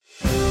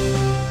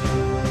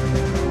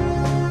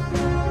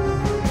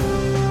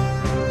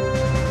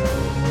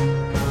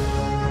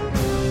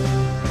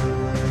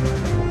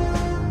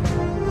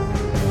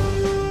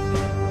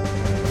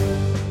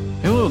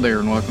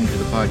welcome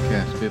to the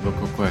podcast,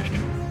 Biblical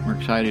Question. We're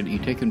excited that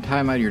you've taken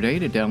time out of your day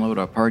to download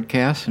our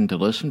podcast and to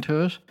listen to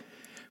us.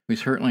 We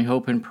certainly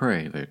hope and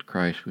pray that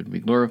Christ would be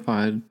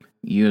glorified,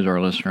 you as our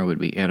listener would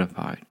be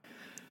edified.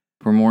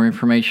 For more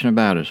information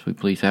about us, we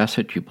please ask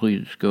that you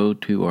please go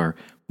to our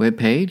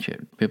webpage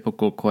at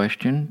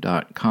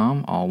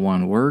biblicalquestion.com, all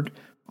one word,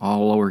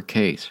 all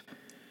lowercase.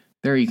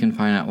 There you can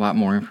find out a lot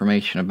more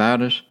information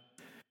about us.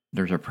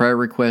 There's a prayer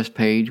request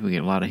page. We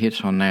get a lot of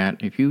hits on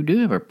that. If you do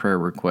have a prayer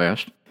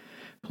request,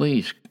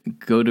 please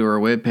go to our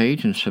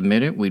webpage and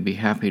submit it. We'd be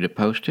happy to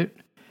post it.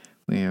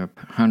 We have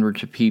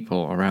hundreds of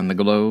people around the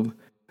globe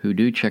who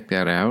do check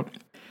that out.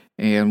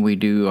 And we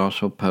do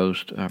also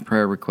post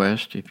prayer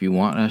requests, if you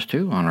want us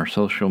to, on our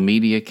social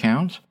media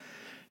accounts.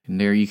 And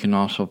there you can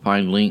also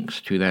find links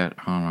to that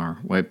on our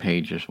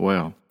webpage as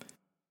well.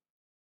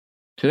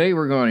 Today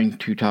we're going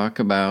to talk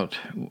about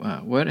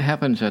what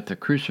happens at the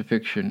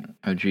crucifixion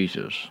of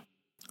Jesus.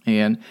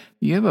 And if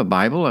you have a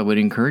Bible, I would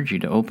encourage you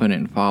to open it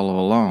and follow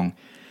along.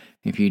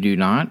 If you do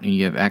not, and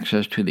you have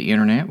access to the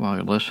internet while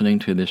you're listening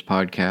to this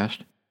podcast,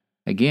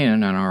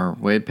 again, on our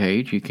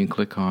webpage, you can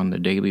click on the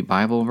daily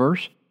Bible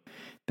verse.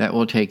 That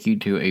will take you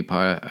to a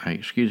Bible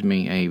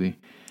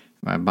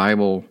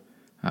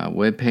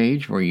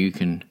webpage where you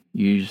can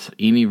use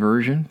any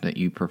version that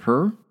you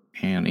prefer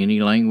and any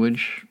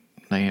language.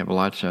 They have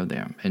lots of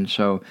them. And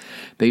so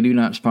they do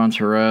not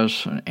sponsor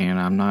us, and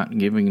I'm not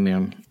giving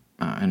them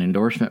an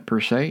endorsement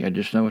per se. I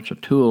just know it's a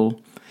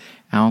tool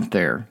out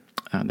there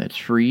that's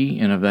free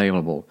and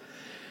available.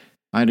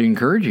 I'd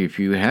encourage you, if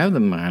you have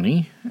the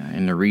money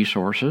and the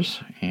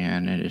resources,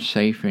 and it is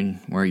safe in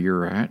where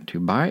you're at, to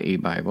buy a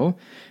Bible,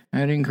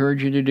 I'd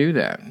encourage you to do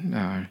that.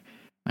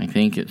 I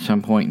think at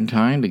some point in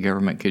time, the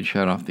government could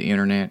shut off the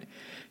internet,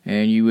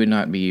 and you would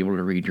not be able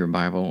to read your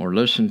Bible or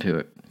listen to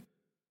it.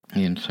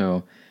 And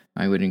so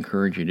I would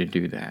encourage you to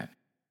do that.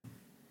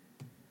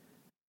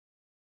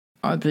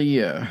 At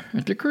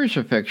the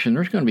crucifixion,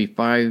 there's going to be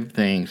 5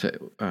 things,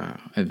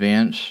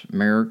 events,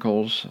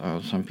 miracles.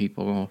 Some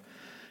people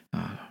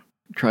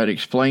try to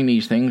explain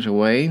these things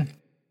away,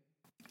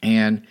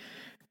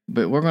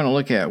 but we're going to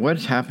look at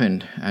what's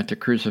happened at the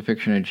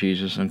crucifixion of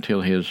Jesus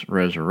until his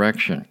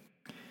resurrection.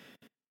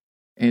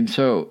 And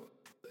so,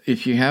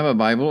 if you have a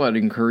Bible, I'd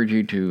encourage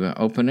you to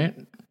open it.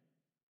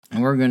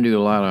 And we're going to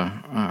do a lot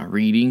of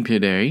reading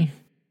today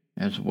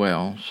as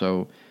well.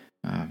 So,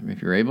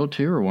 if you're able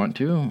to or want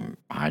to,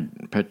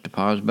 I'd put the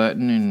pause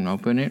button and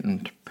open it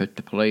and put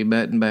the play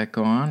button back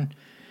on.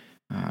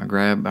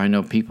 I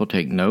know people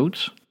take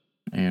notes,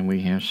 and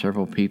we have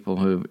several people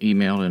who have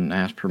emailed and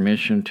asked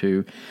permission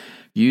to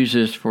use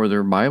this for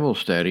their Bible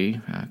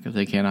study because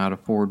they cannot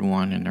afford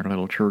one in their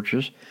little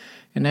churches.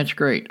 And that's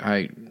great.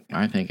 I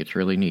think it's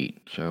really neat.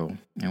 So,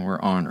 and we're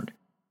honored.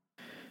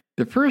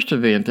 The first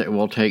event that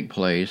will take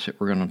place that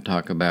we're going to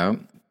talk about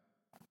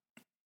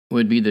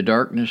would be the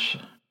darkness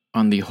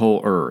on the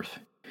whole earth.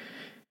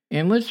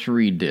 And let's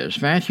read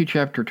this. Matthew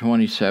chapter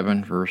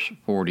 27, verse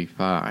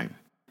 45.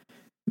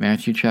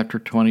 Matthew chapter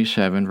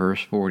 27,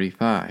 verse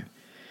 45.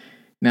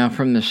 Now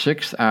from the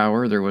 6th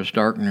hour there was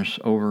darkness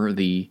over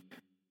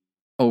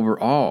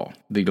all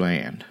the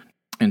land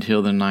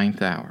until the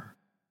 9th hour.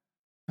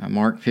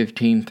 Mark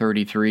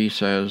 15:33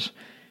 says,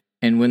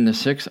 And when the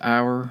 6th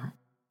hour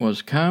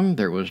was come,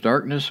 there was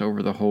darkness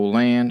over the whole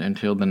land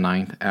until the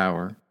 9th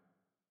hour.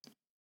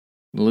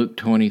 Luke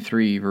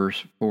 23,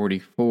 verse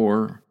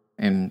 44,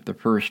 and the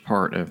first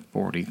part of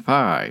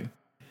 45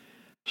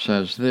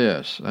 says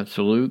this. That's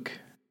Luke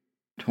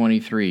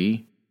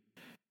 23,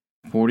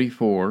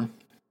 44,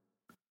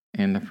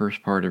 and the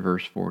first part of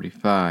verse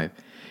 45.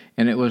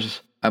 And it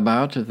was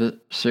about the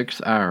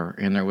 6th hour,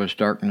 and there was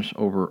darkness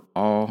over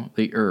all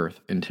the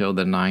earth until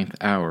the 9th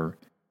hour,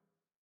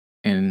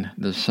 and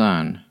the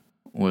sun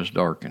was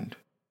darkened.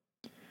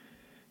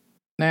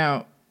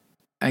 Now,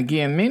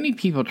 again, many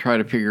people try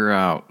to figure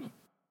out,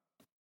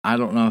 I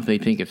don't know if they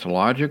think it's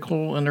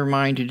logical in their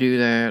mind to do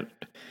that,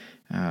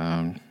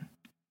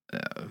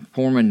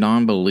 form a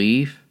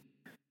non-belief.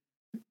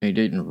 They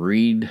didn't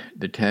read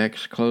the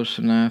text close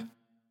enough.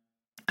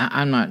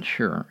 I'm not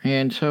sure.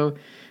 And so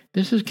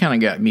this has kind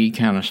of got me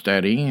kind of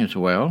studying as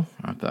well.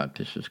 I thought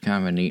this is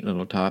kind of a neat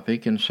little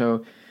topic. And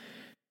so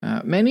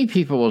many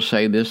people will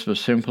say this was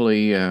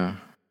simply an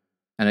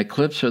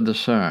eclipse of the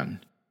sun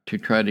to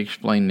try to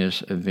explain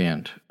this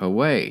event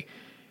away.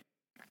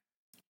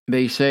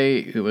 They say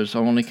it was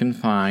only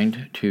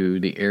confined to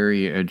the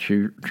area of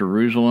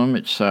Jerusalem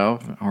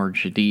itself, or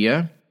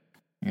Judea,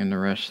 and the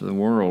rest of the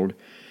world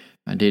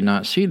did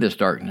not see this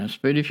darkness.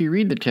 But if you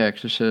read the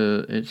text,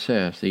 it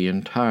says the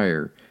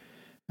entire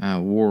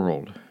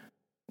world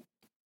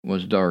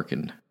was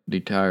darkened, the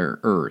entire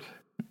earth.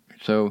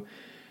 So,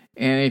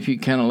 and if you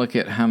kind of look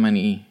at how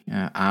many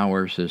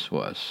hours this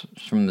was,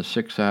 from the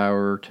 6th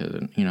hour to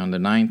the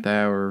 9th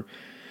hour.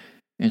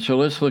 And so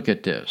let's look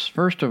at this.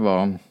 First of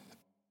all,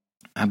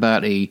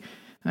 about a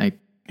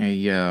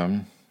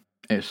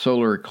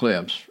solar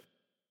eclipse.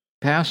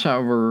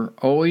 Passover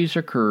always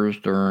occurs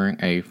during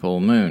a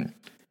full moon.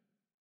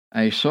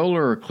 A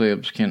solar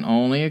eclipse can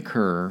only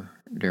occur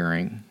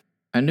during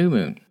a new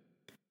moon.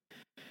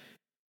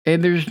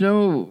 And there's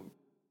no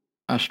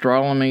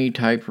astronomy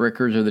type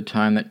records of the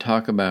time that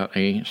talk about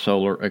a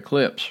solar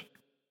eclipse.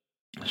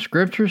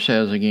 Scripture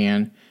says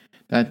again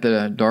that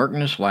the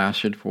darkness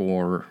lasted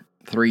for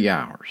 3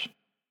 hours,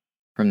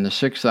 from the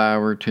 6th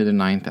hour to the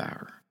 9th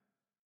hour.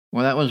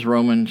 Well, that was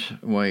Romans'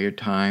 way of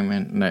time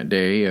in that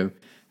day of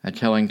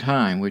telling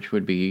time, which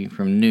would be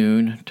from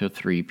noon to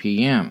 3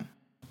 p.m.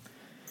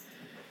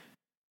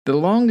 The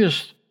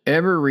longest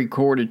ever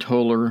recorded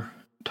total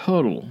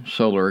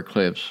solar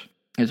eclipse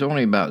is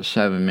only about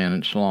 7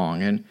 minutes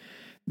long, and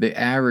the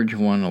average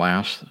one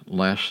lasts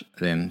less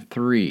than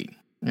 3.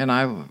 And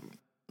I've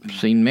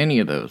seen many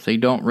of those. They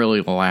don't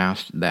really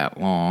last that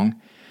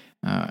long.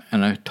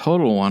 And a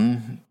total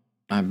one,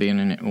 I've been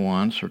in it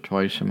once or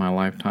twice in my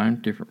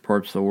lifetime, different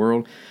parts of the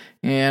world.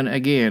 And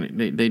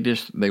again,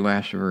 they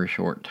last a very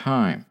short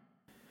time.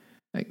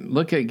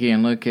 Look at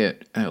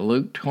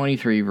Luke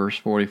 23, verse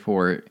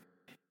 44. It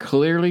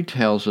clearly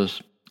tells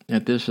us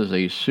that this is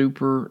a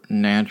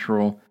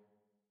supernatural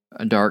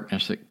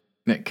darkness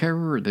that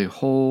covered the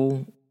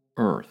whole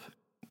earth.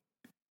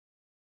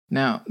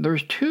 Now,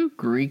 there's 2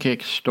 Greek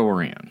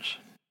historians,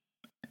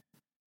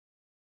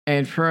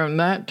 and from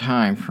that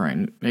time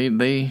frame,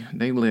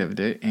 they lived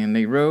it, and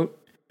they wrote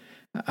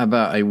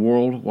about a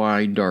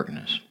worldwide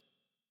darkness.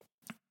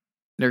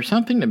 There's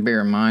something to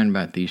bear in mind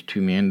about these 2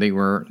 men. They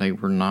were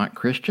not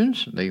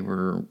Christians. They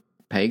were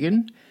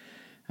pagan,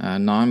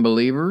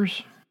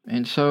 non-believers,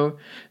 and so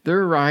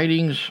their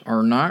writings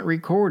are not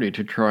recorded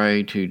to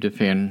try to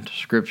defend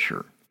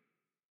Scripture.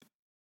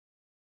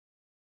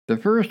 The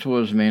first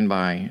was a man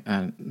by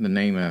the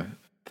name of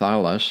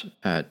Thallus,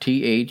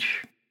 Thallus,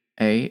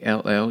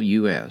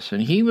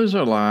 and he was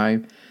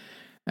alive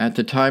at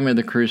the time of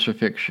the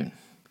Crucifixion.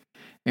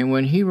 And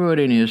when he wrote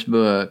in his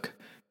book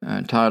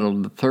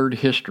titled The Third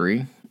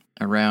History,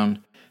 around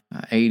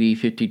AD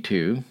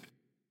 52,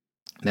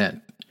 that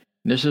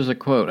this is a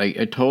quote,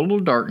 a total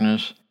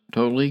darkness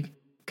totally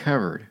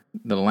covered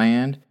the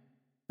land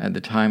at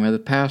the time of the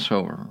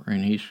Passover.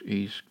 And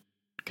he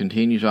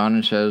continues on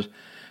and says,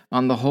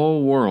 on the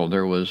whole world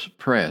there was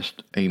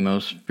pressed a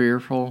most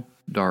fearful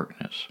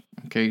darkness.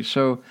 Okay,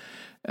 so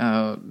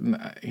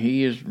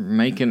he is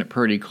making it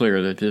pretty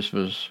clear that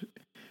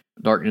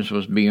darkness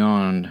was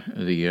beyond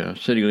the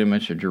city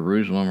limits of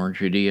Jerusalem or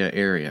Judea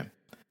area.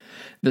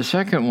 The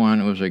second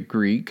one was a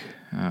Greek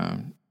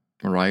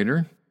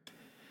writer,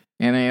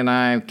 and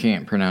I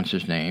can't pronounce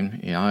his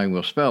name. I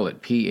will spell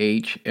it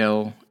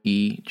Phlegon.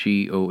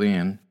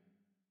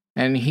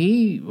 And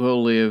he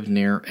will live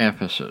near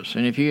Ephesus.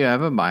 And if you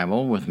have a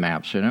Bible with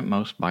maps in it,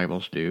 most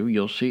Bibles do,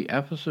 you'll see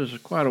Ephesus is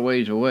quite a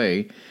ways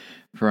away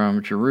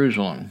from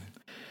Jerusalem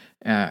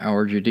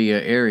or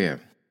Judea area.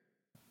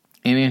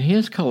 And in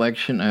his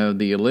collection of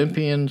the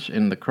Olympians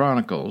and the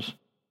Chronicles,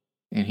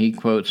 and he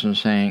quotes them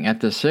saying, at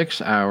the 6th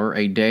hour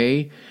a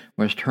day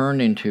was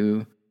turned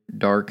into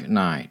dark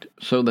night,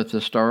 so that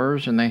the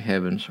stars in the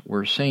heavens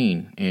were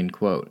seen, end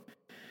quote.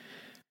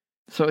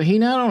 So he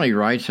not only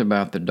writes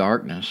about the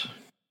darkness,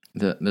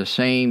 the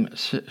same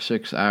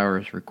 6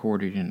 hours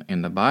recorded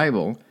in the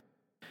Bible,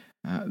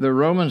 the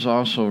Romans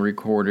also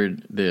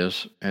recorded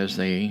this as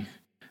they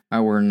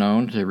were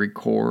known to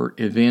record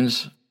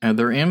events of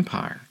their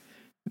empire.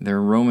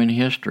 Their Roman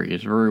history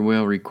is very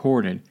well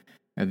recorded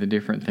of the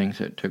different things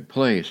that took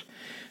place.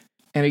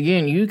 And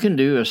again, you can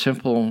do a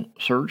simple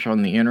search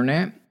on the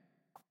internet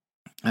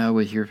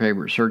with your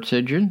favorite search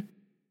engine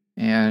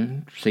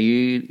and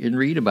see and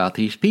read about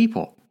these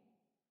people.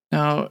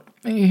 Now,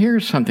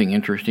 here's something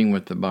interesting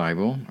with the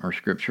Bible, or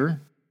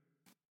Scripture.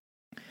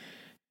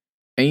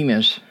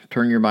 Amos,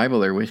 turn your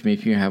Bible there with me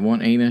if you have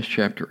one. Amos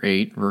chapter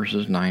 8,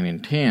 verses 9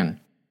 and 10.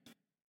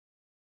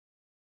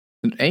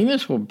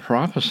 Amos will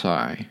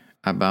prophesy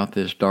about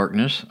this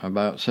darkness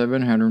about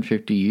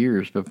 750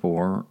 years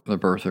before the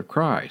birth of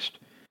Christ.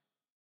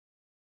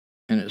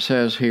 And it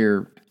says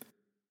here,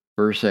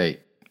 verse 8,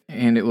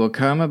 and it will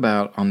come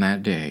about on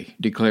that day,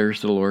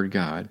 declares the Lord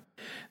God,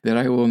 that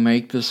I will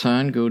make the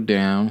sun go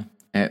down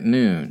at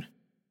noon,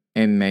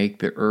 and make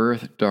the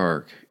earth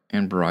dark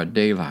and broad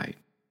daylight.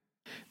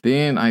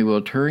 Then I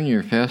will turn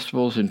your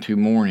festivals into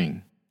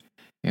mourning,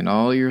 and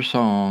all your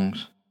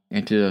songs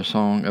into a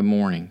song of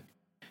mourning.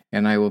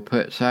 And I will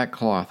put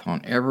sackcloth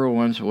on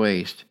everyone's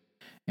waist,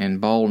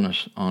 and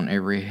baldness on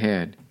every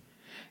head.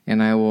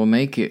 And I will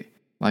make it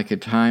like a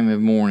time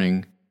of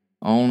mourning,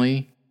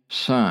 only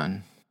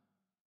sun,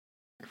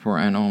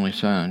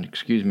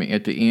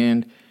 at the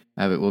end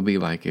of it will be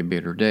like a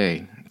bitter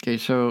day. Okay,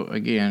 so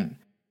again,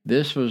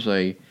 this was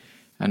an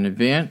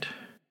event.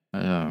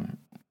 Some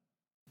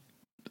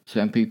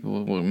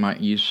people might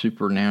use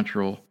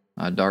supernatural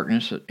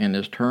darkness in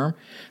this term,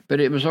 but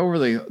it was over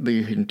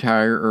the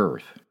entire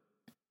earth,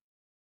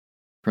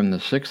 from the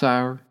 6th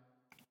hour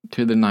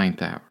to the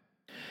 9th hour.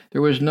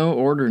 There was no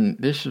order.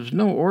 This was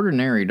no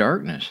ordinary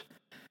darkness.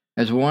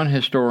 As one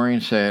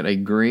historian said, a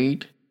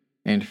great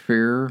and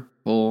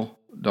fearful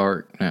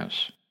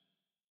darkness.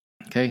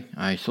 Okay,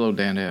 I slowed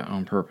down that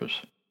on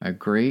purpose. A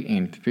great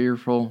and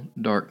fearful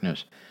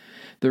darkness.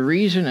 The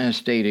reason, as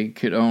stated,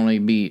 could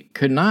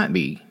not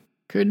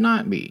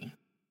be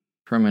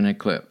from an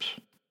eclipse.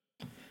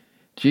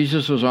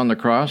 Jesus was on the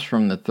cross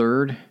from the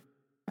 3rd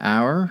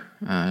hour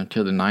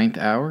to the 9th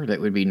hour.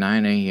 That would be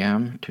 9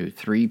 a.m. to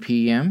 3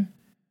 p.m.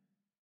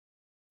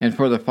 And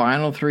for the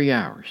final 3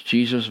 hours,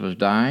 Jesus was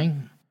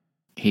dying.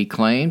 He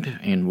claimed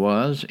and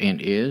was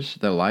and is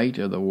the light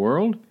of the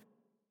world,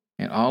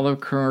 and all of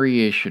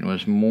creation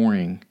was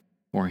mourning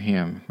for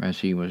him as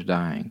he was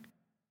dying,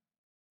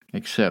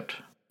 except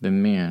the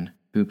men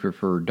who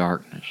preferred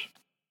darkness.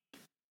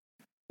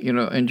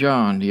 And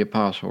John, the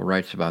apostle,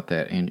 writes about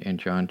that in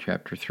John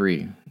chapter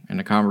 3, in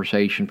a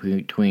conversation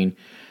between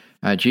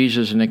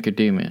Jesus and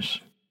Nicodemus,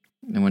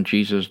 and when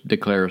Jesus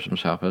declares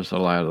himself as the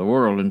light of the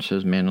world and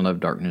says men love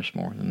darkness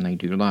more than they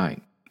do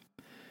light.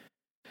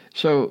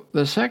 So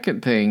the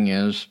second thing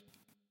is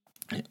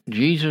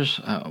Jesus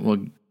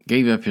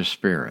gave up his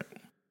spirit.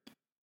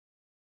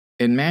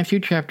 In Matthew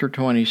chapter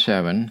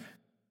 27,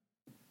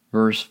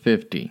 verse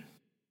 50,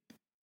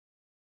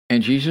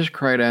 and Jesus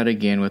cried out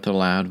again with a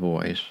loud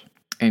voice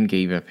and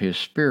gave up his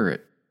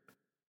spirit.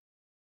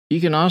 You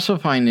can also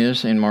find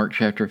this in Mark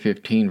chapter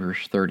 15,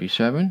 verse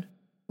 37,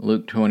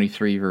 Luke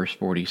 23, verse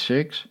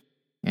 46,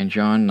 and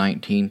John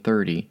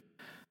 19:30.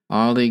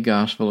 All the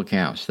gospel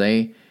accounts,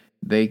 they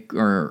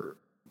are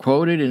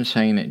quoted in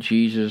saying that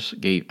Jesus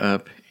gave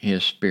up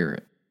his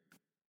spirit.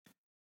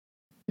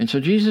 And so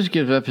Jesus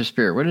gives up his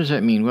spirit. What does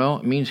that mean? Well,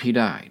 it means he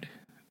died.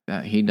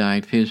 He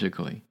died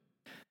physically.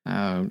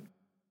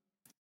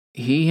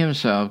 He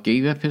himself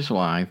gave up his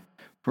life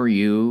for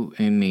you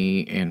and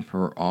me and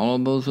for all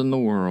of those in the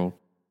world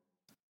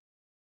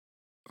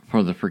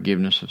for the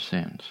forgiveness of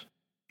sins.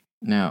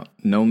 Now,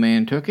 no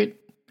man took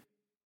it,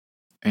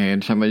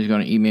 and somebody's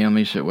going to email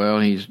me and say, well,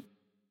 he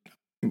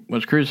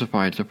was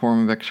crucified. It's a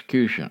form of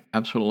execution.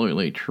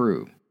 Absolutely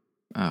true.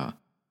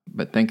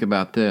 But think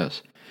about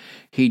this.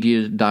 He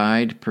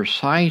died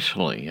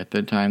precisely at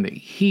the time that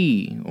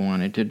he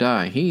wanted to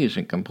die. He is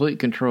in complete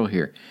control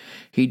here.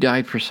 He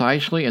died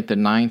precisely at the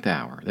 9th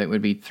hour. That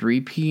would be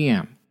 3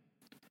 p.m.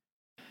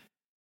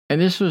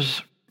 And this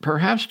was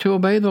perhaps to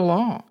obey the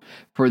law,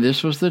 for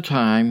this was the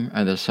time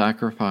of the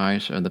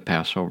sacrifice of the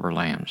Passover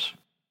lambs.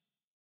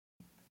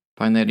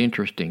 Find that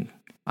interesting?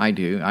 I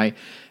do.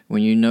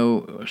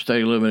 When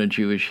study a little bit of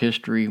Jewish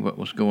history, what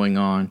was going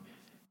on,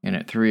 and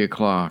at 3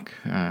 o'clock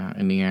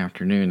in the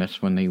afternoon,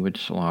 that's when they would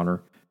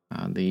slaughter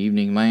the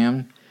evening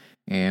lamb,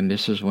 and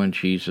this is when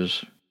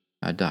Jesus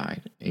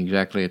died,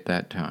 exactly at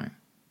that time.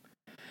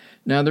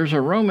 Now, there's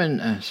a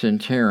Roman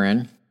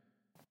centurion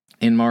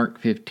in Mark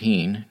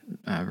 15,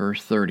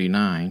 verse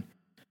 39.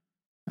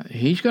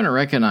 He's going to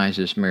recognize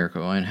this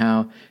miracle and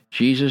how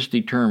Jesus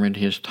determined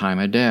his time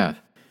of death.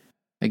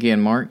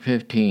 Again, Mark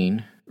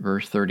 15,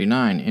 verse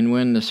 39. And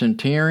when the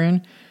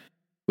centurion,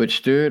 which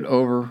stood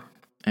over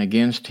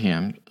against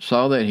him,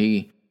 saw that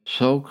he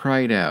so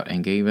cried out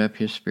and gave up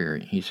his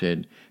spirit, he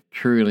said,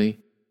 truly,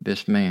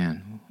 this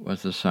man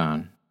was the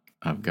Son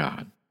of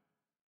God.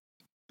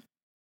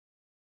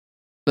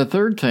 The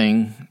third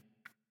thing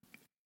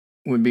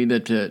would be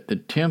that the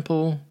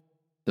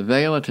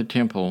veil at the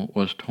temple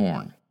was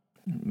torn.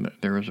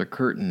 There was a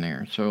curtain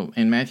there. So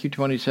in Matthew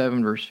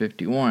 27, verse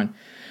 51,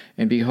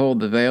 and behold,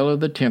 the veil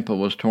of the temple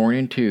was torn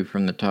in two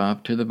from the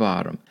top to the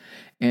bottom,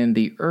 and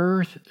the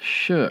earth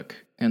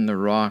shook, and the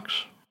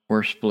rocks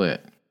were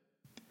split.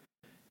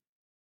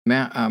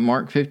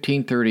 Mark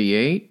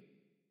 15:38,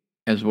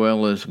 as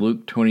well as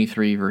Luke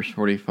 23, verse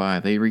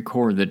 45, they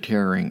record the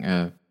tearing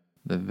of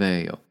the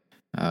veil.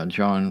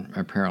 John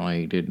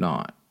apparently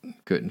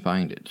couldn't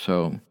find it.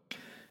 So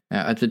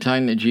at the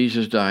time that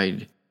Jesus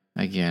died,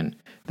 again,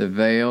 the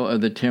veil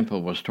of the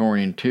temple was torn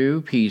in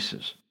two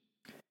pieces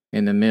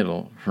in the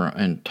middle,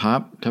 from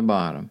top to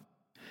bottom.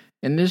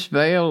 And this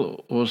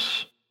veil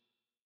was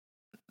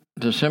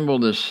to symbol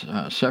this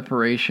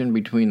separation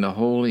between the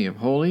Holy of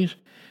Holies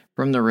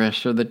from the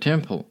rest of the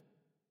temple.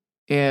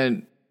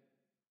 And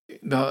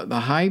the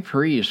high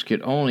priest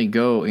could only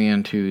go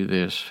into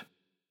this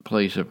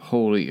place of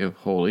Holy of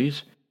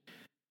Holies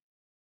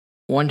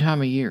one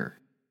time a year,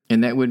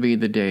 and that would be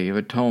the Day of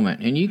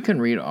Atonement. And you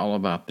can read all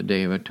about the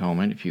Day of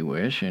Atonement, if you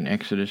wish, in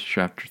Exodus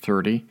chapter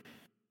 30,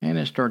 and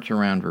it starts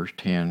around verse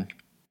 10.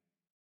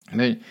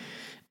 But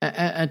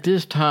at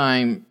this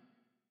time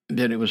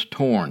that it was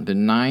torn, the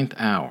 9th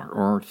hour,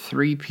 or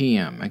 3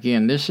 p.m.,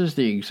 again, this is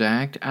the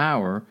exact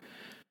hour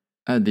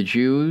of the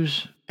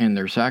Jews and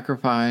their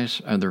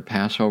sacrifice of their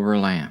Passover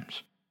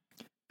lambs.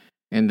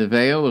 And the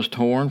veil was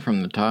torn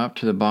from the top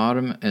to the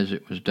bottom as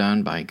it was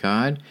done by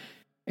God,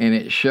 and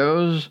it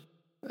shows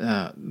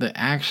the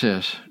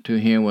access to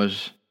him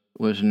was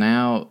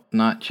now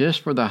not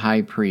just for the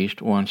high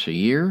priest once a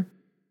year,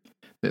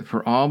 but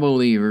for all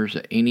believers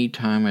at any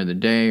time of the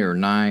day or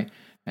night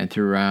and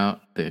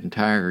throughout the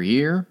entire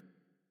year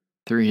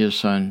through his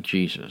Son,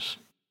 Jesus.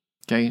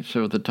 Okay,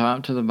 so the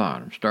top to the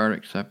bottom,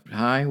 starts up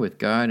high with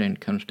God and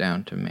comes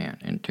down to man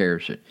and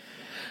tears it.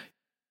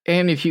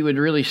 And if you would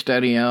really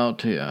study out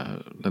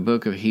the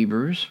book of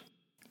Hebrews,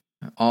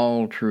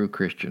 all true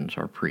Christians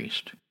are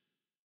priests.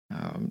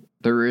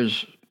 There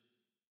is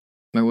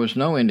there was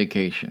no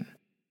indication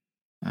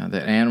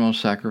that animal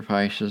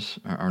sacrifices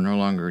are no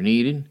longer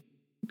needed.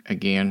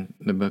 Again,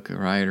 the book of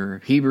writer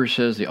of Hebrews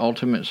says the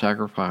ultimate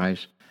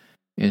sacrifice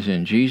is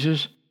in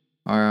Jesus.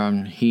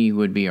 He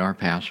would be our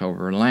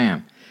Passover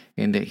lamb,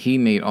 and that he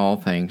made all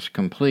things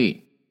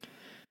complete.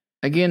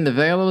 Again, the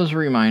veil is a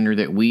reminder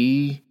that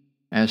we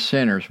as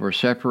sinners were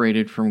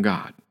separated from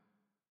God.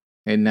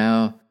 And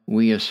now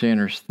we as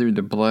sinners, through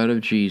the blood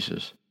of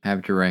Jesus,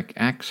 have direct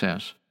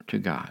access to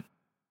God.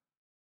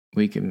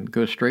 We can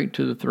go straight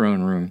to the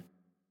throne room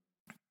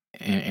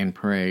and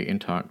pray and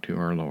talk to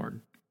our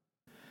Lord.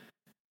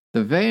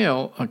 The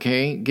veil,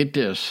 okay, get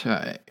this.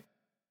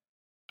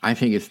 I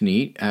think it's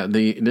neat.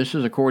 This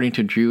is according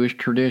to Jewish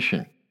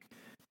tradition.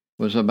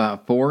 Was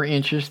about 4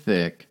 inches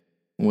thick,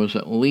 was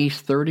at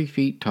least 30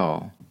 feet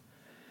tall.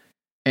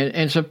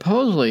 And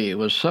supposedly it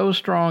was so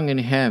strong and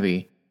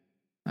heavy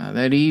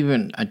that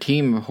even a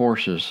team of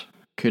horses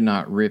could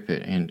not rip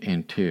it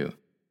in two.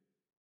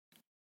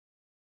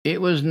 It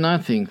was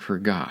nothing for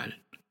God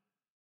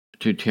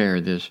to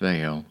tear this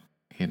veil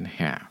in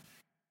half.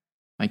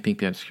 I think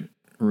that's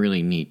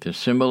really neat. The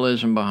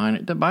symbolism behind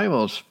it. The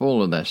Bible is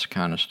full of this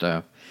kind of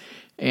stuff.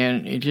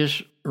 And it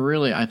just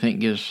really, I think,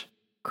 gives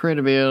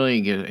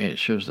credibility. It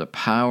shows the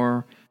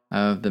power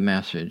of the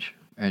message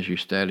as you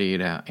study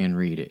it out and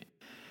read it.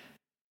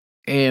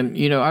 And,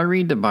 I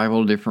read the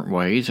Bible different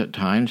ways at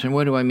times. And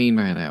what do I mean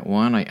by that?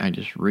 One, I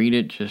just read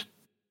it just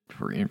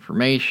for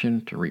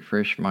information, to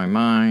refresh my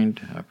mind,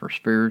 for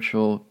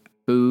spiritual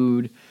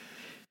food.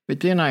 But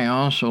then I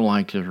also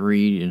like to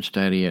read and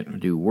study it and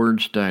do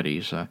word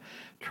studies.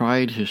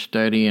 Try to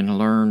study and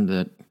learn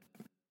that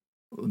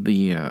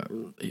the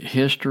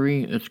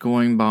history that's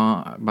going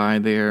by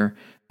there,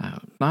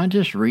 not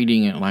just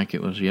reading it like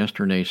it was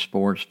yesterday's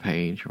sports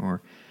page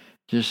or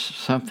just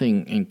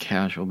something in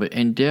casual, but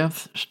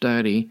in-depth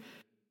study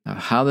of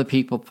how the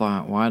people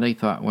thought, why they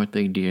thought what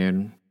they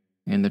did,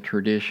 and the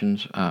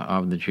traditions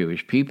of the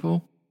Jewish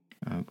people,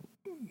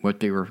 what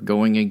they were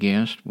going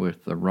against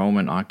with the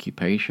Roman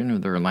occupation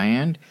of their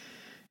land.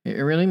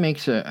 It really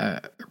makes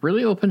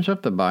really opens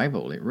up the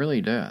Bible. It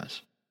really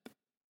does.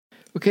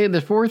 Okay,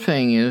 the fourth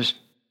thing is,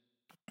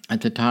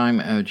 at the time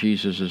of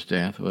Jesus'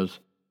 death, was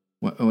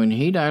when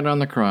he died on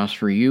the cross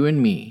for you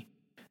and me,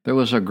 there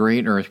was a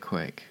great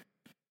earthquake.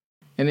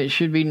 And it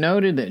should be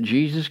noted that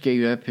Jesus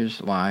gave up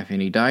his life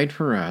and he died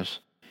for us,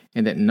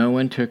 and that no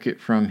one took it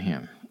from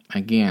him.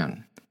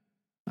 Again,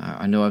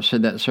 I know I've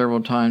said that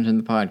several times in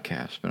the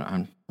podcast, but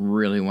I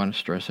really want to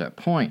stress that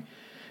point.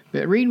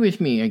 But read with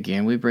me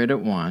again. We've read it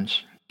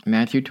once.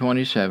 Matthew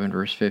 27,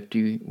 verse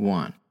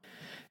 51.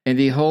 And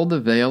behold, the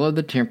veil of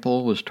the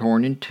temple was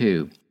torn in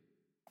two,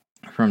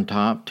 from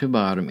top to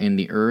bottom, and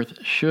the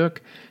earth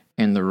shook,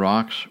 and the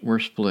rocks were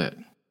split.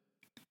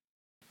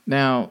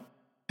 Now,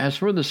 as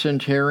for the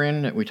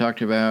centurion that we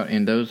talked about,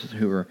 and those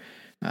who were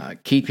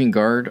keeping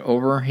guard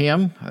over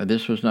him,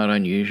 this was not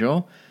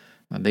unusual.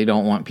 They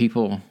don't want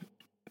people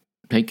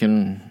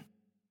taking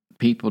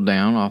people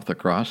down off the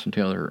cross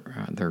until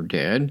they're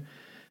dead.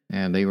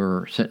 And they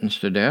were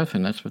sentenced to death,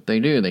 and that's what they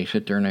do. They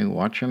sit there and they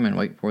watch them and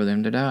wait for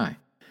them to die.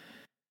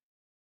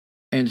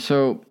 And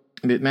so,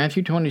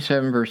 Matthew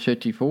 27, verse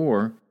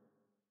 54,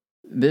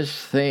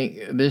 this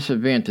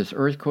event, this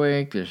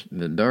earthquake,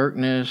 the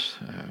darkness,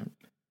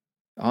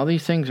 all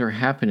these things are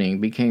happening,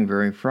 became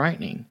very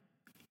frightening.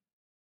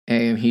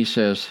 And he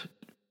says,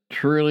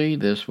 truly,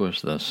 this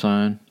was the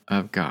Son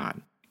of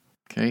God.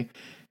 Okay?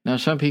 Now,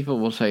 some people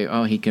will say,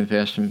 oh, he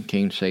confessed and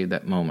Cain saved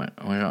that moment.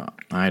 Well,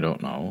 I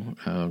don't know.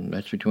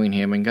 That's between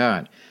him and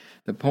God.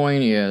 The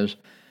point is,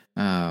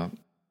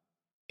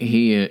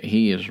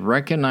 he is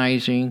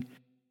recognizing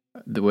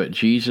what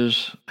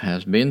Jesus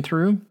has been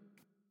through.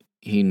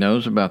 He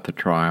knows about the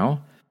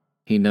trial.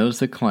 He knows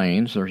the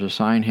claims. There's a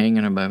sign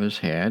hanging above his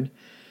head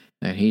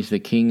that he's the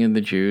King of the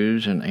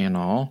Jews and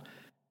all.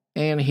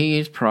 And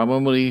he's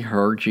probably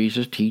heard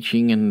Jesus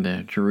teaching in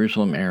the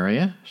Jerusalem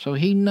area, so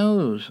he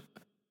knows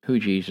who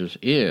Jesus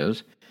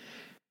is.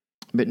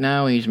 But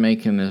now he's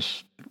making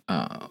this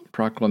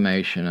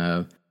proclamation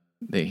of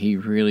that he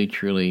really,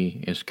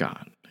 truly is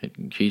God.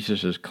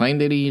 Jesus has claimed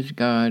that he is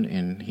God,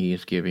 and he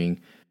is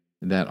giving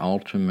that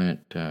ultimate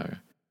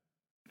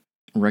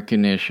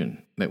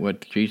recognition that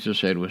what Jesus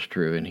said was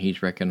true, and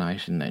he's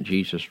recognizing that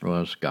Jesus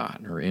was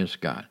God, or is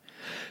God.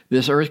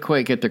 This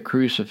earthquake at the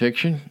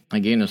Crucifixion,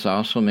 again, is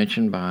also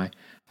mentioned by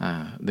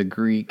the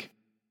Greek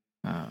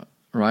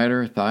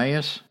writer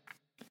Thais,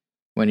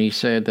 when he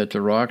said that the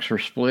rocks were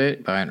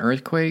split by an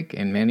earthquake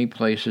in many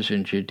places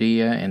in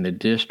Judea, and the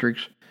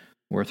districts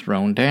were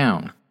thrown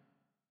down.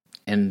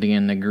 And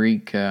then the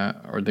Greek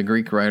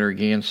writer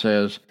again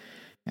says,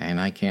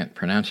 and I can't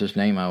pronounce his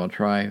name, I will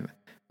try,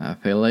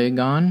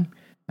 Phlegon,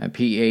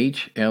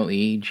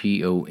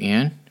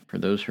 Phlegon, for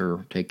those who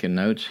are taking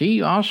notes.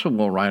 He also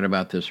will write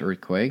about this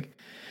earthquake.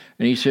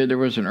 And he said there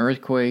was an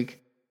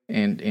earthquake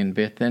in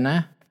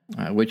Bithynia,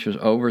 which was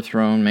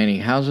overthrown many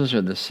houses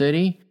of the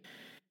city,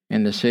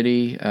 in the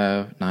city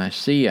of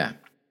Nicaea.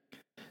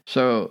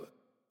 So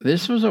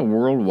this was a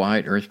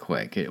worldwide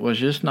earthquake. It was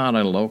just not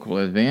a local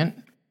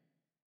event.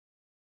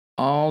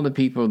 all the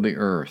people of the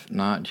earth,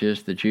 not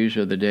just the Jews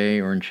of the day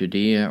or in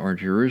Judea or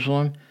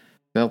Jerusalem,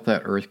 felt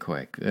that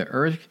earthquake. The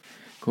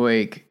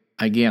earthquake,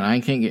 again, I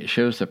think it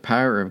shows the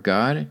power of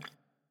God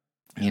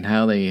and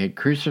how they had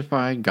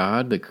crucified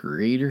God, the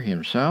Creator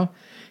himself,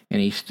 and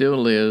he still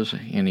lives,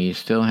 and he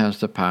still has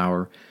the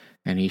power,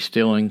 and he's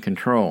still in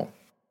control.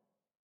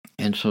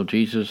 And so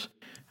Jesus,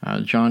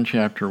 John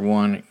chapter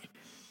 1,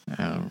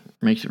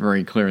 makes it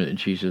very clear that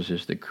Jesus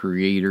is the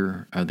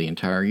Creator of the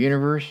entire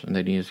universe, and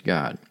that he is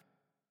God.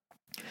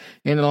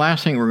 And the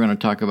last thing we're going to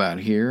talk about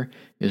here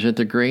is that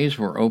the graves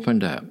were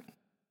opened up.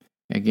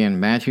 Again,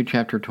 Matthew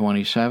chapter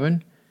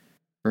 27,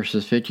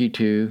 verses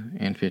 52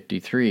 and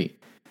 53.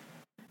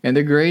 And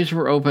the graves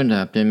were opened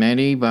up, and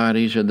many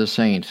bodies of the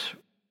saints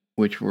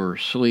which were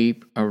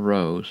asleep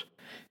arose,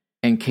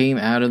 and came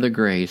out of the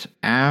graves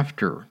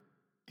after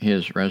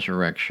his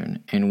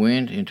resurrection, and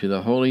went into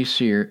the holy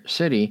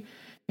city,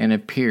 and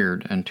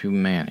appeared unto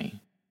many.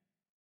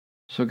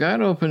 So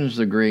God opens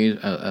the graves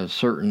of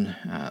certain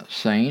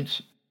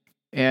saints,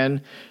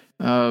 and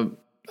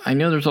I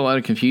know there's a lot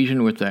of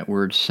confusion with that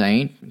word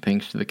saint,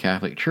 thanks to the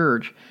Catholic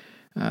Church,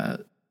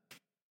 that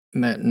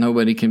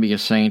nobody can be a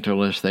saint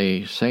unless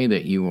they say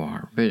that you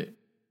are. But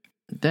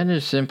that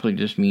is simply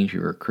just means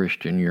you're a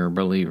Christian, you're a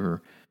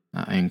believer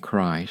in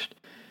Christ.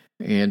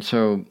 And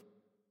so,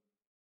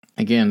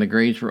 again, the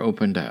graves were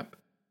opened up.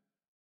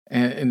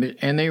 And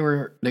they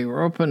were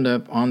opened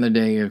up on the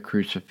day of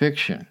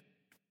crucifixion.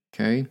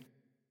 Okay?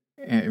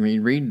 I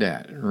mean, read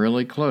that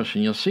really close,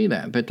 and you'll see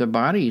that. But the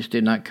bodies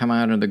did not come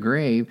out of the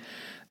grave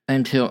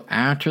until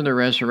after the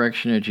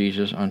resurrection of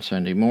Jesus on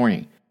Sunday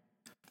morning.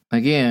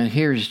 Again,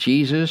 here's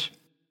Jesus.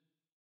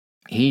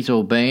 He's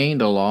obeying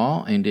the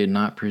law and did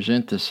not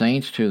present the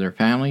saints to their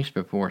families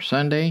before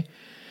Sunday,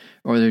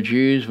 or the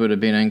Jews would have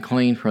been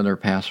unclean for their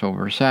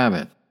Passover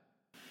Sabbath.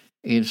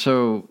 And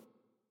so,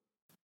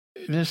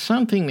 there's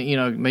something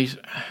that,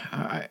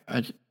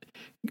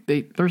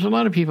 there's a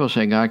lot of people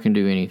say God can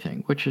do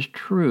anything, which is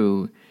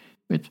true.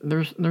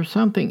 There's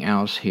something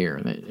else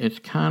here. It's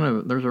kind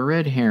of, there's a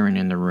red herring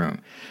in the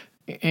room.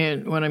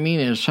 And what I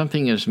mean is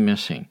something is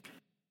missing.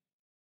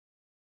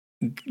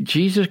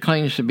 Jesus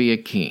claims to be a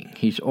king.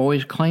 He's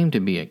always claimed to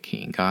be a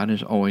king. God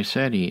has always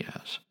said he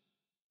is.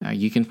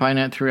 You can find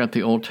that throughout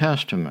the Old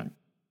Testament.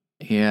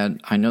 And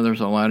I know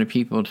there's a lot of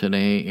people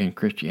today in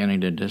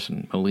Christianity that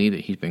doesn't believe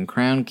that he's been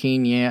crowned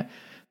king yet,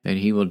 that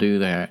he will do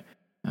that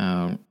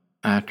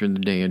after the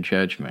day of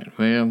judgment.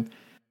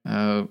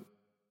 Well,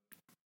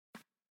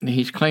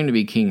 he's claimed to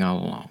be king all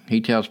along.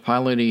 He tells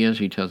Pilate he is.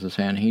 He tells the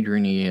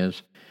Sanhedrin he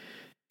is.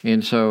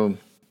 And so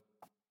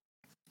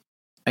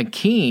a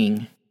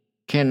king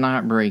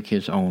cannot break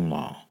his own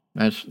law.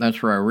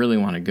 That's where I really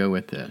want to go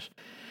with this.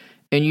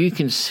 And you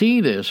can see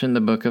this in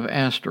the book of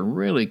Esther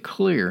really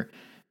clear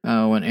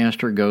when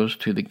Esther goes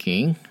to the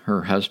king,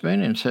 her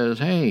husband, and says,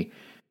 hey,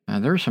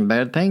 there's some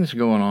bad things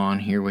going on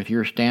here with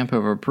your stamp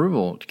of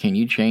approval. Can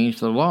you change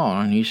the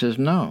law? And he says,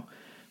 no.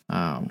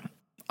 A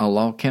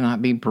law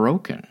cannot be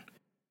broken.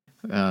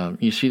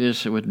 You see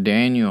this with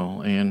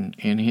Daniel in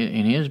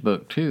his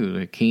book, too.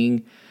 The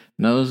king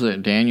knows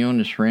that Daniel and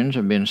his friends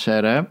have been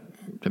set up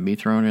to be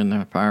thrown in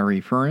the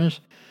fiery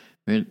furnace,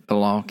 but the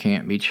law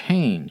can't be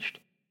changed.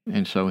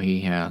 And so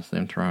he has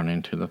them thrown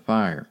into the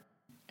fire.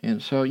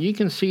 And so you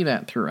can see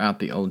that throughout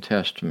the Old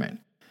Testament.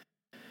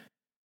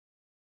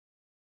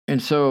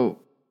 And so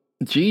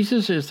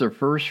Jesus is the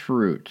first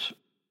fruits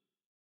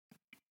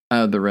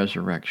of the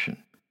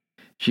resurrection.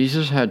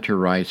 Jesus had to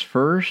rise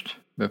first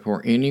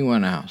before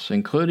anyone else,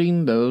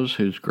 including those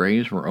whose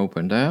graves were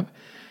opened up.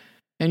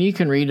 And you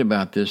can read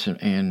about this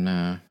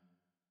in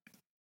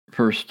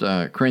 1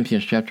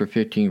 Corinthians chapter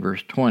 15,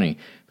 verse 20.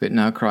 But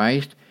now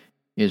Christ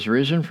is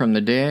risen from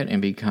the dead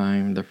and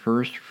became the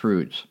first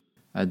fruits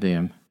of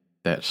them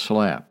that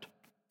slept.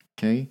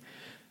 Okay?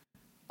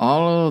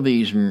 All of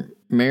these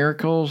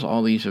miracles,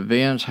 all these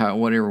events,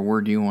 whatever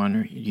word you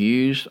want to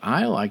use,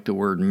 I like the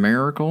word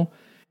miracle.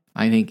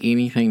 I think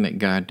anything that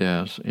God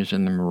does is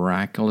in the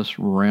miraculous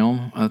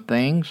realm of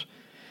things.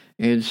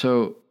 And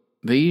so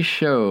these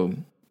show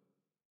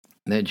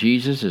that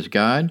Jesus is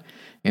God,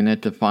 and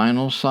that the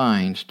final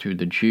signs to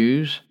the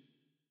Jews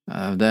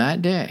of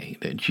that day,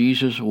 that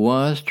Jesus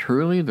was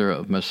truly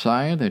the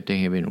Messiah that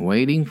they had been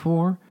waiting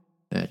for,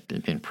 that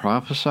had been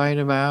prophesied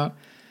about,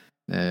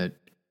 that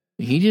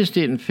he just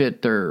didn't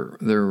fit their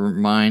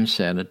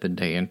mindset at the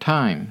day and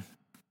time.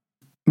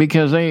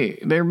 Because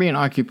they're being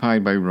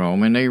occupied by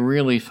Rome, and they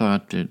really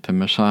thought that the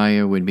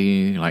Messiah would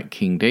be like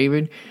King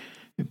David,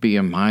 be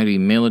a mighty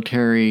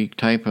military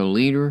type of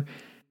leader,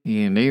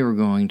 and they were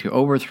going to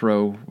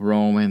overthrow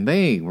Rome, and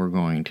they were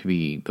going to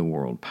be the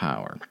world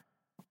power.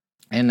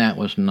 And that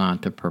was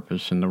not the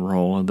purpose and the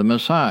role of the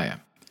Messiah.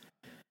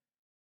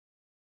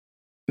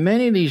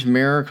 Many of these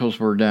miracles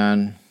were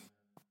done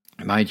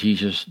by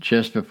Jesus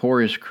just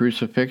before his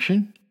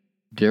crucifixion,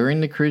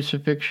 during the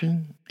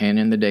crucifixion, and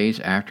in the days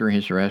after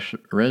his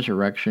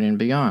resurrection and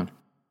beyond.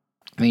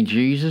 I mean,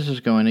 Jesus is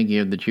going to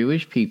give the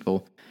Jewish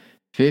people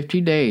 50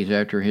 days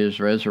after his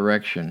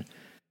resurrection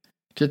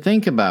to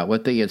think about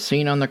what they had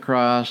seen on the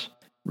cross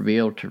be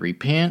able to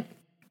repent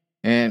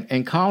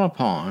and call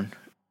upon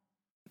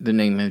the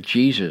name of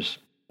Jesus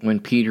when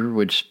Peter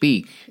would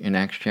speak in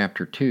Acts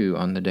chapter 2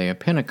 on the day of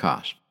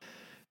Pentecost.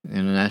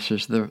 And that's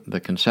just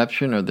the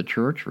conception of the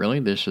church, really.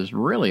 This is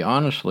really,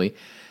 honestly,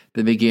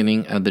 the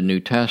beginning of the New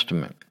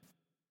Testament.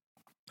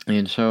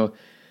 And so,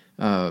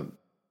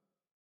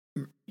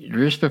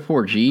 just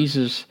before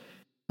Jesus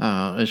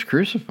is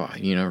crucified,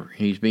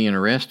 he's being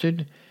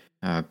arrested.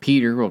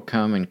 Peter will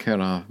come and cut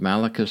off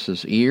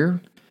Malchus's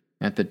ear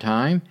at the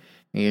time,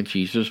 and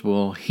Jesus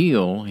will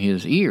heal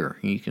his ear.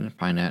 You can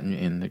find that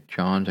in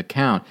John's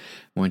account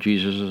when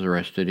Jesus is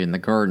arrested in the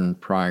garden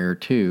prior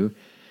to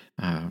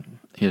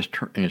his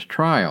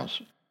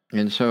trials.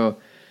 And so,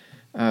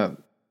 and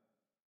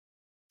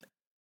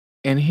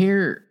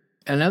here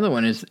another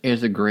one is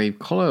the grave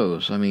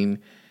clothes. I mean,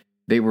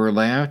 they were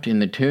left in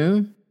the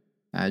tomb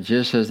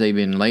just as they'd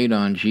been laid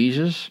on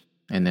Jesus,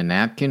 and the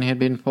napkin had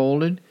been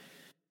folded.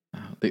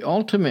 The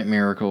ultimate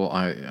miracle,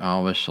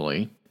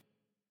 obviously,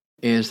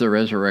 is the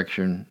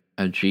resurrection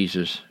of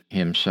Jesus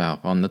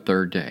himself on the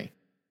third day,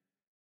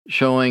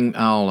 showing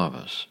all of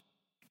us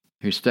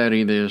who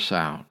study this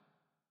out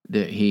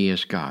that he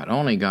is God.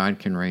 Only God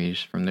can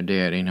raise from the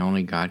dead, and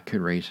only God could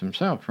raise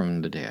himself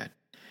from the dead.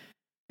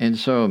 And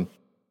so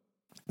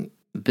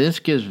this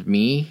gives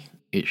me,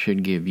 it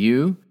should give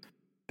you,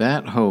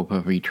 that hope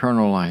of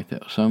eternal life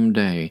that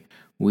someday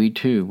we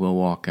too will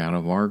walk out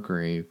of our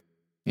grave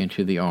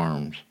into the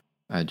arms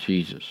of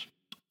Jesus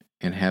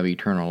and have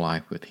eternal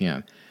life with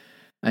him.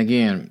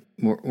 Again,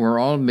 we're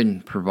all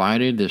been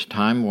provided this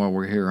time while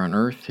we're here on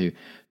earth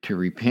to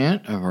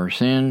repent of our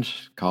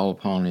sins, call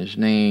upon his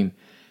name,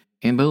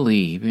 and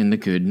believe in the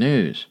good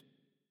news.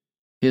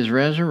 His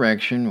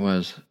resurrection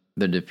was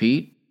the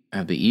defeat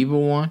of the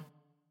evil one,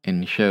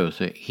 and shows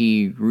that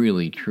he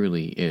really,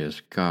 truly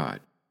is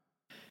God.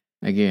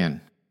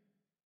 Again,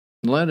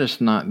 let us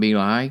not be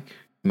like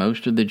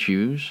most of the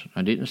Jews.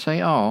 I didn't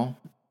say all,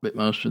 but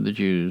most of the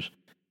Jews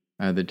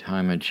at the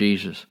time of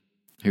Jesus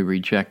who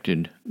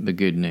rejected the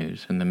good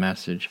news and the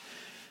message.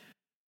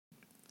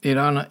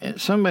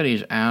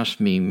 Somebody's asked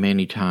me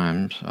many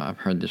times, I've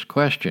heard this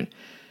question,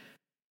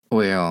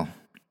 well,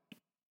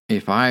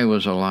 if I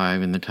was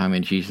alive in the time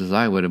of Jesus,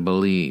 I would have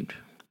believed.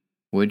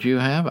 Would you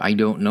have? I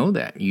don't know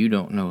that. You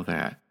don't know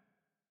that.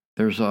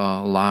 There's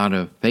a lot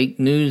of fake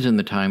news in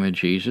the time of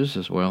Jesus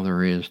as well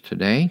there is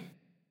today.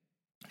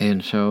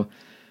 And so,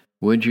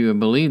 would you have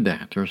believed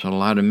that? There's a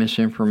lot of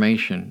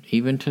misinformation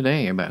even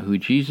today about who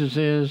Jesus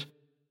is,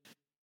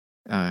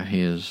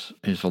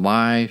 his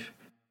life,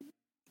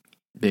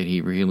 that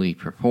he really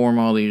performed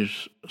all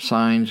these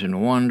signs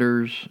and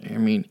wonders. I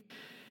mean,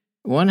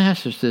 one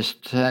has to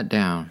just sit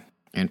down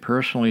and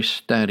personally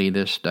study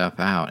this stuff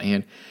out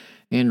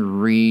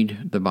and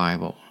read the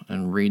Bible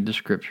and read the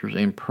scriptures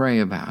and pray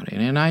about it.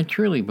 And I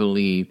truly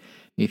believe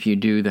if you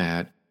do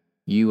that,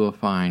 you will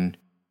find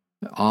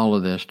all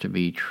of this to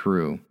be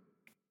true.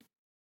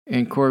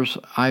 And of course,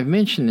 I've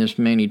mentioned this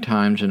many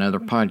times in other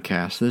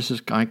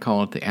podcasts. I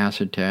call it the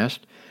acid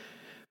test,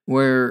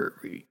 where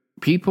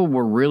people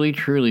were really,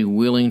 truly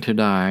willing to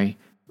die,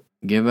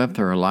 give up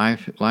their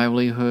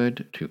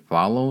livelihood to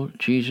follow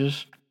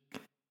Jesus.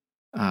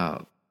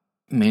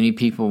 Many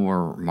people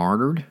were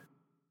martyred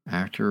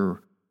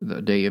after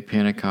the day of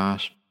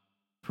Pentecost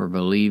for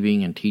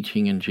believing and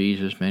teaching in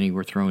Jesus. Many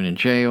were thrown in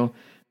jail,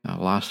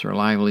 lost their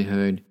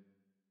livelihood.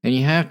 And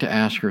you have to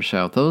ask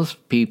yourself, those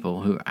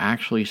people who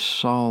actually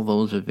saw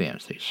those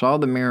events, they saw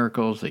the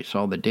miracles, they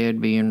saw the dead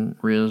being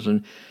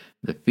risen,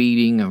 the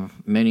feeding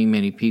of many,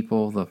 many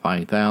people, the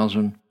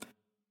 5,000,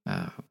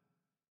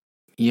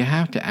 you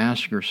have to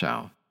ask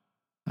yourself,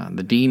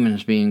 the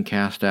demons being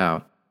cast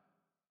out,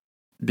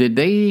 did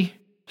they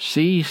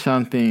see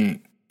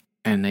something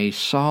and they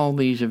saw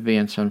these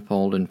events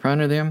unfold in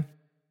front of them?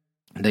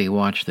 They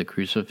watched the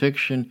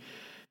crucifixion.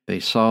 They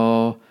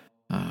saw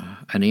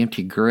an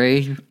empty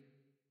grave.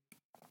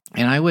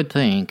 And I would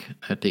think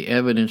that the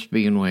evidence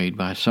being weighed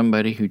by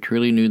somebody who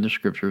truly knew the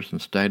scriptures and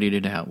studied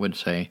it out would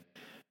say,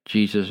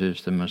 Jesus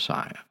is the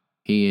Messiah.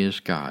 He is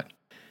God.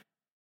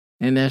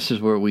 And this is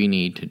what we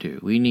need to do.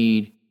 We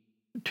need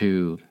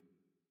to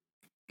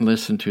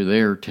listen to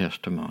their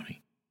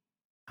testimony.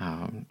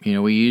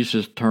 We use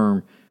this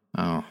term,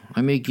 let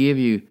me give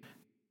you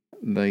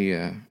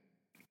an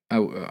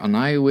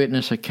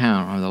eyewitness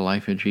account of the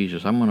life of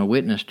Jesus. I'm going to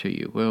witness to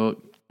you. Well,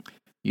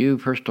 you,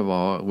 first of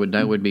all,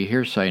 that would be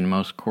hearsay in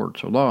most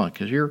courts of law,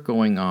 because you're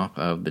going off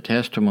of the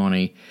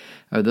testimony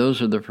of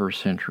those of the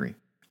first century.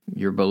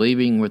 You're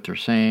believing what they're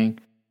saying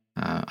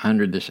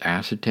under this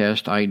acid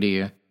test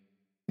idea,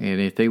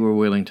 and if they were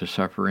willing to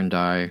suffer and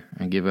die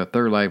and give up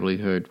their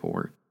livelihood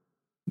for it,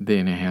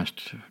 then it has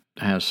to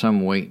have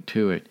some weight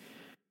to it.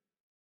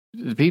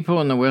 The people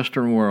in the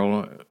Western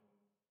world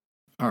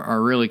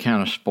are really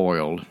kind of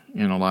spoiled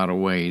in a lot of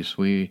ways.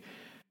 We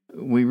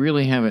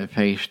really haven't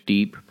faced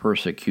deep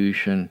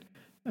persecution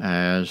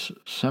as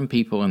some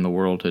people in the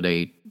world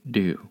today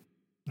do.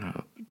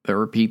 There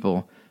are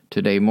people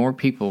today, more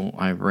people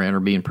I've read are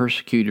being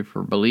persecuted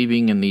for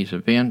believing in these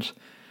events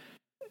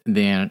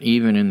than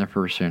even in the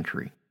first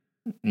century.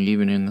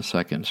 even in the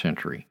 2nd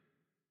century.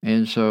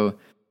 And so,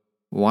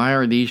 why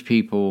are these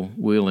people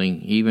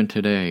willing, even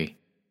today,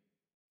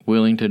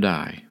 willing to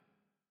die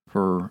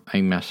for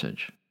a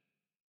message?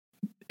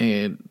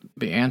 And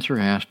the answer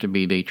has to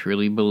be they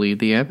truly believe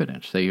the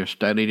evidence. They have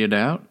studied it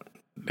out,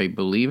 they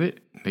believe it,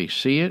 they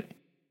see it,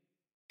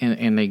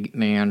 and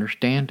they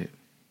understand it.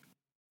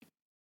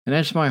 And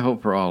that's my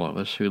hope for all of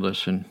us who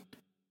listen,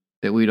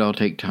 that we'd all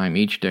take time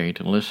each day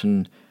to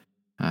listen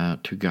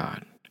to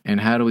God. And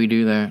how do we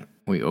do that?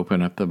 We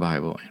open up the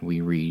Bible and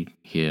we read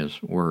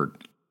His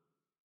Word.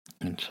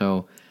 And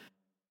so,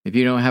 if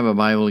you don't have a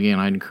Bible, again,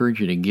 I'd encourage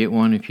you to get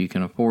one if you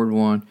can afford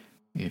one,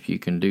 if you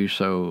can do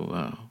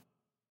so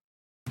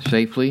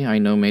safely. I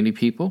know many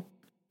people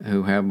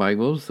who have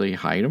Bibles, they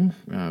hide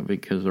them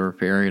because they're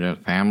afraid of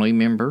family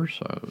members,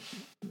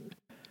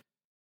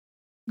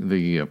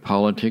 the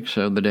politics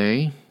of the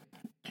day,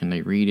 and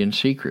they read in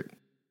secret.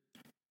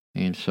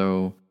 And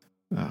so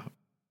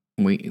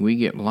we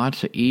get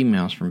lots of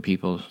emails from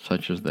people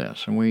such as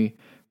this, and we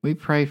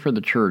pray for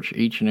the church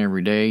each and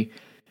every day.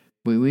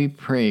 We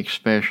pray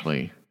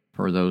especially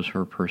for those who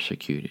are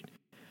persecuted.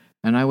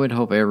 And I would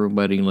hope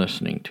everybody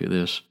listening to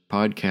this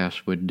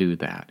podcast would do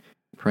that.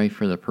 Pray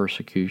for the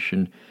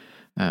persecuted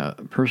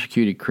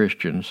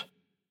Christians,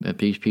 that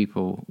these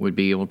people would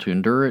be able to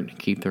endure it and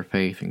keep their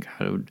faith, and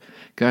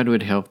God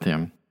would help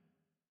them.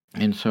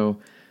 And so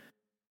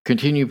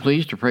continue,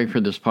 please, to pray for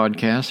this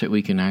podcast, that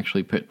we can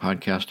actually put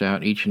podcasts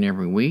out each and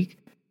every week,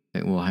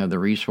 that we'll have the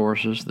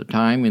resources, the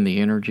time, and the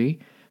energy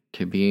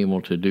to be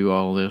able to do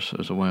all this,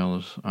 as well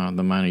as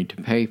the money to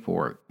pay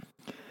for it.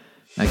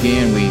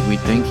 Again, we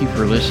thank you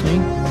for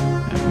listening.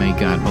 May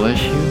God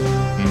bless you,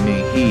 and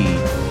may He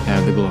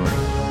have the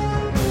glory.